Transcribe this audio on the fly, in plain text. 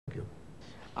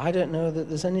I don't know that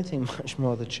there's anything much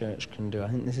more the Church can do. I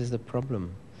think this is the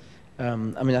problem. I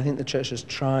mean, I think the Church has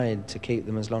tried to keep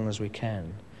them as long as we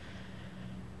can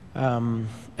and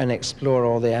explore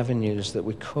all the avenues that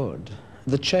we could.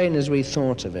 The chain, as we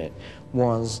thought of it,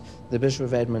 was the Bishop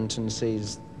of Edmonton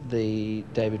sees the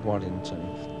David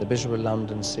Waddington, the Bishop of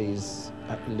London sees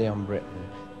Leon Britton,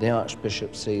 the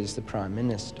Archbishop sees the Prime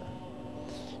Minister.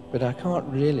 But I can't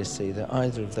really see that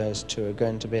either of those two are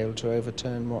going to be able to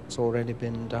overturn what's already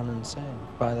been done and said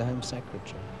by the Home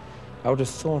Secretary. I would have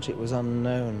thought it was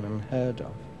unknown and unheard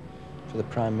of for the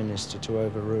Prime Minister to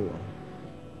overrule.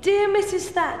 Dear Mrs.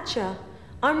 Thatcher,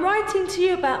 I'm writing to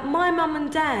you about my mum and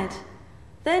dad.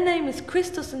 Their name is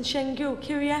Christos and Shengil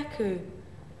Kyriakou,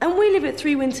 and we live at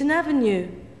 3 Winton Avenue.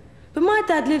 But my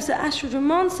dad lives at Ashford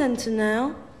Remand Centre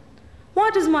now. Why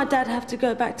does my dad have to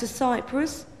go back to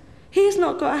Cyprus? He's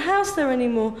not got a house there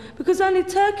anymore because only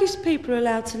Turkish people are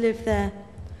allowed to live there.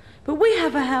 But we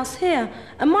have a house here,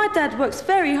 and my dad works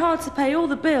very hard to pay all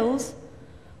the bills.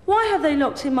 Why have they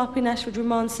locked him up in Ashford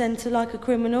Remand Centre like a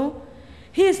criminal?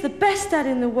 He is the best dad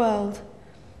in the world.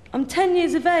 I'm 10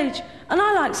 years of age, and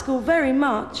I like school very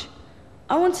much.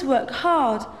 I want to work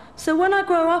hard, so when I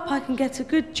grow up I can get a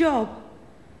good job.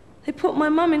 They put my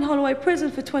mum in Holloway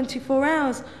prison for 24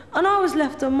 hours, and I was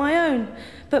left on my own.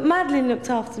 But Madeline looked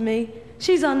after me.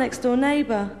 She's our next door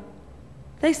neighbour.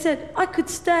 They said I could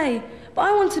stay, but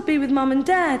I want to be with Mum and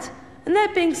Dad, and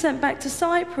they're being sent back to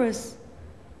Cyprus.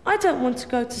 I don't want to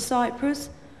go to Cyprus,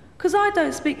 because I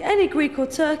don't speak any Greek or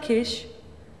Turkish.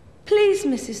 Please,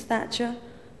 Mrs. Thatcher,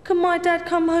 can my dad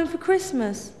come home for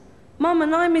Christmas? Mum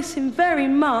and I miss him very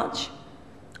much.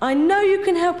 I know you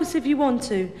can help us if you want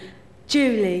to.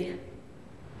 Julie.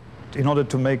 In order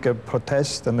to make a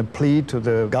protest and a plea to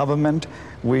the government,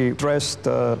 we dressed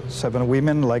 7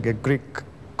 women like a Greek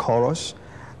chorus,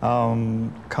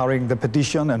 carrying the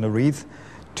petition and a wreath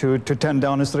to turn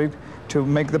down the street to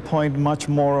make the point much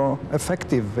more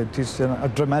effective. It is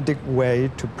a dramatic way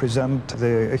to present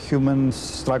the human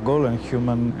struggle and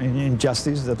human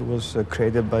injustice that was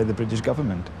created by the British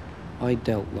government. I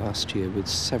dealt last year with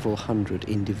several hundred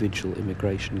individual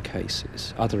immigration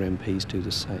cases. Other MPs do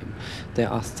the same. There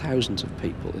are thousands of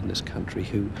people in this country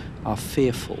who are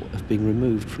fearful of being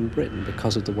removed from Britain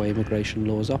because of the way immigration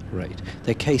laws operate.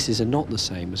 Their cases are not the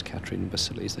same as Katerina and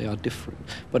Vassilis, they are different.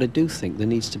 But I do think there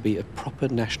needs to be a proper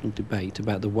national debate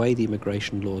about the way the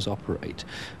immigration laws operate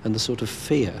and the sort of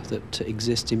fear that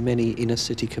exists in many inner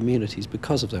city communities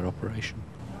because of their operation.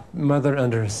 Mother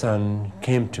and her son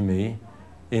came to me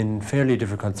in fairly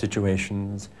difficult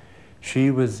situations.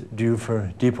 She was due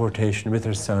for deportation with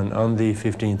her son on the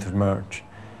 15th of March.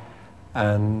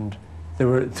 And there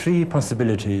were 3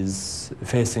 possibilities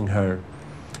facing her.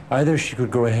 Either she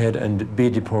could go ahead and be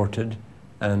deported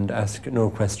and ask no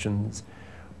questions,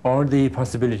 or the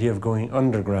possibility of going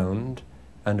underground,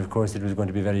 and of course it was going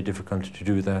to be very difficult to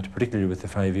do that, particularly with the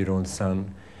 5-year-old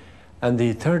son. And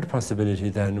the third possibility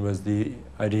then was the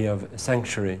idea of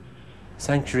sanctuary.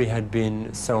 Sanctuary had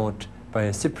been sought by a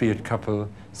Cypriot couple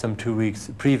some 2 weeks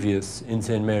previous in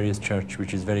St. Mary's Church,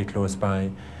 which is very close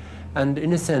by. And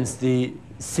in a sense, the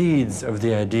seeds of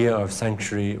the idea of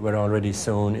sanctuary were already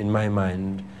sown in my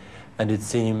mind, and it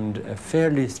seemed a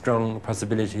fairly strong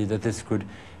possibility that this could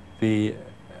be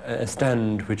a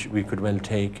stand which we could well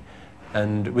take,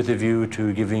 and with a view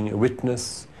to giving a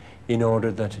witness in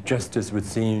order that justice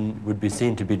would be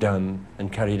seen to be done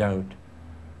and carried out.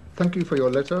 Thank you for your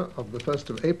letter of the 1st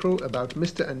of April about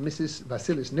Mr. and Mrs.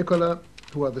 Vassilis Nicola,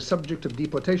 who are the subject of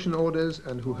deportation orders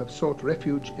and who have sought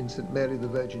refuge in St. Mary the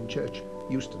Virgin Church,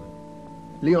 Euston.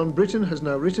 Leon Britton has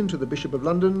now written to the Bishop of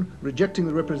London, rejecting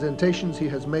the representations he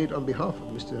has made on behalf of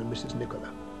Mr. and Mrs.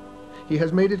 Nicola. He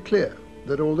has made it clear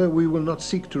that although we will not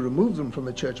seek to remove them from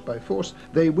the church by force,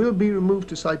 they will be removed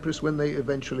to Cyprus when they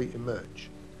eventually emerge.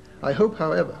 I hope,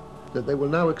 however, that they will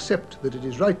now accept that it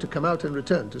is right to come out and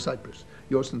return to Cyprus.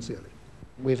 Yours sincerely.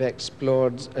 We've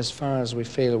explored as far as we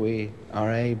feel we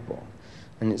are able,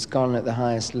 and it's gone at the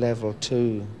highest level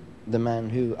to the man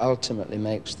who ultimately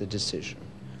makes the decision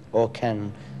or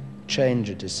can change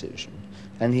a decision,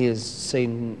 and he has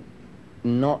seen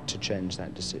not to change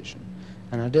that decision.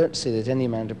 And I don't see that any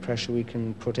amount of pressure we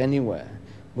can put anywhere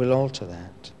will alter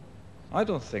that. I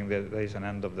don't think that there is an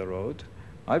end of the road.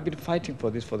 I've been fighting for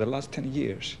this for the last 10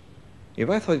 years. If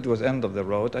I thought it was end of the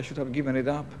road, I should have given it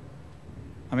up.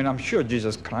 I mean, I'm sure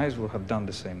Jesus Christ would have done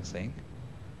the same thing.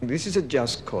 This is a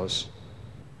just cause,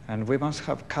 and we must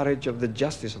have courage of the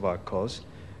justice of our cause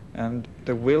and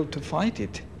the will to fight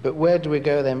it. But where do we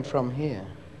go then from here?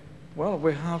 Well,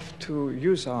 we have to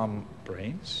use our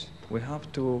brains. We have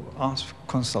to ask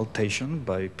consultation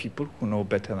by people who know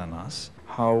better than us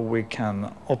how we can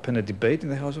open a debate in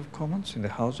the House of Commons, in the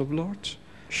House of Lords.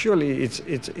 Surely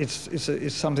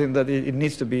it's something that it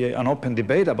needs to be an open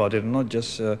debate about it, not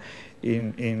just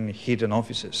in hidden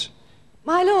offices.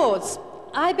 My Lords,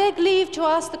 I beg leave to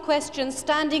ask the question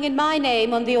standing in my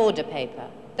name on the order paper.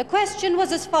 The question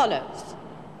was as follows: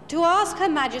 to ask Her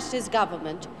Majesty's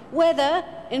Government whether,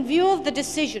 in view of the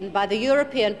decision by the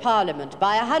European Parliament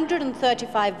by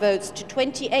 135 votes to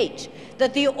 28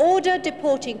 that the order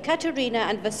deporting Katerina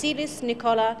and Vassilis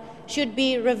Nicola should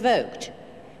be revoked,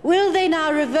 will they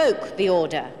now revoke the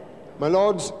order? My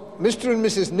Lords, Mr. and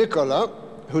Mrs. Nicola,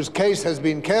 whose case has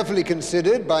been carefully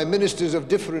considered by ministers of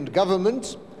different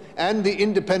governments and the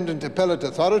independent appellate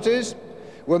authorities,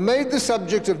 were made the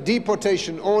subject of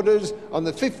deportation orders on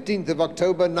the 15th of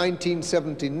October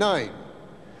 1979.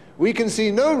 We can see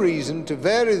no reason to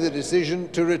vary the decision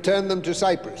to return them to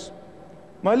Cyprus.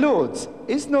 My Lords,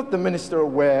 is not the Minister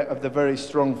aware of the very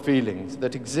strong feelings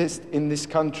that exist in this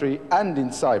country and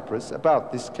in Cyprus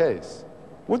about this case?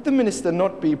 Would the Minister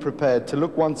not be prepared to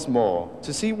look once more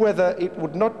to see whether it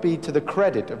would not be to the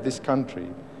credit of this country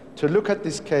to look at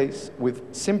this case with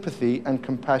sympathy and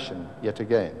compassion yet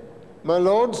again? My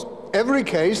Lords, every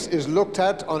case is looked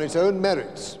at on its own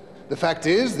merits. The fact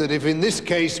is that if in this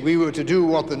case we were to do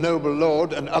what the noble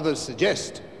Lord and others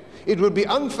suggest, it would be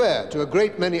unfair to a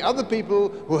great many other people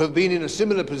who have been in a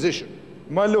similar position.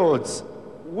 My Lords,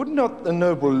 would not the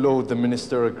noble Lord the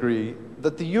Minister agree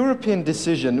that the European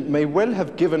decision may well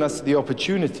have given us the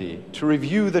opportunity to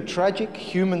review the tragic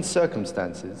human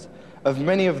circumstances of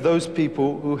many of those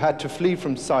people who had to flee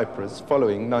from Cyprus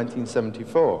following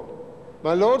 1974?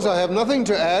 My Lords, I have nothing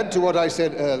to add to what I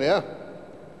said earlier.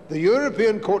 The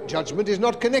European Court judgment is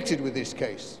not connected with this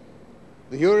case.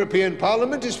 The European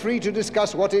Parliament is free to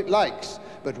discuss what it likes,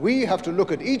 but we have to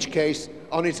look at each case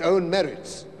on its own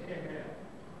merits.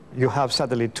 You have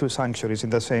sadly two sanctuaries in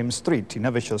the same street, in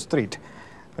Eveshko Street.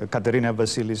 Katerina and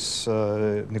Vassilis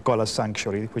Nicola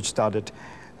sanctuary, which started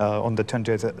on the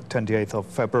 28th of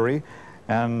February,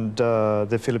 and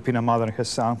the Filipino mother and her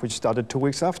son, which started 2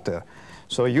 weeks after.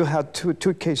 So you had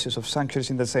two cases of sanctuaries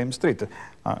in the same street.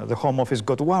 The Home Office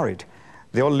got worried.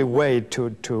 The only way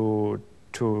to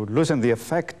loosen the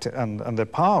effect and the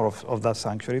power of that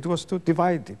sanctuary was to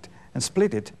divide it and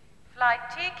split it. Flight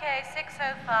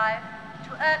TK605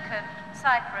 to Irkut,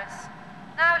 Cyprus,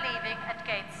 now leaving at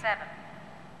gate 7.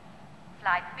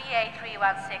 Flight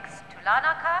BA316 to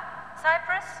Larnaca,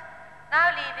 Cyprus, now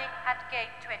leaving at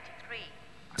gate 23.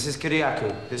 Mrs.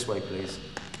 Kyriakou, this way, please.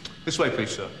 This way,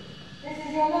 please, sir. This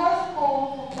is your last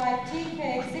call for flight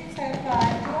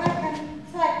TK605 to Irkut,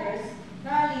 Cyprus,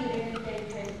 now leaving at gate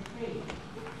 23.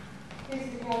 This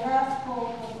is your last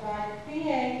call for flight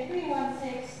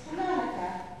BA316 to Larnaca,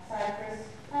 Cyprus,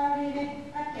 now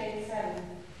leaving at gate 7.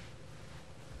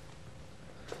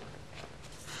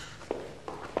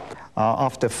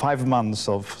 After 5 months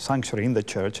of sanctuary in the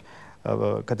church,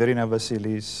 Katerina and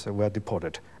Vassilis were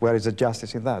deported. Where is the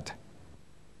justice in that?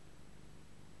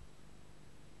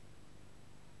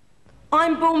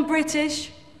 I'm born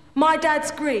British, my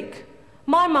dad's Greek,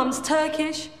 my mum's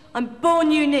Turkish, I'm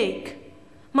born unique.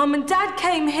 Mum and dad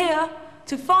came here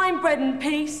to find bread and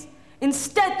peace,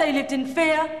 instead they lived in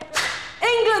fear.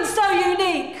 England's so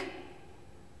unique.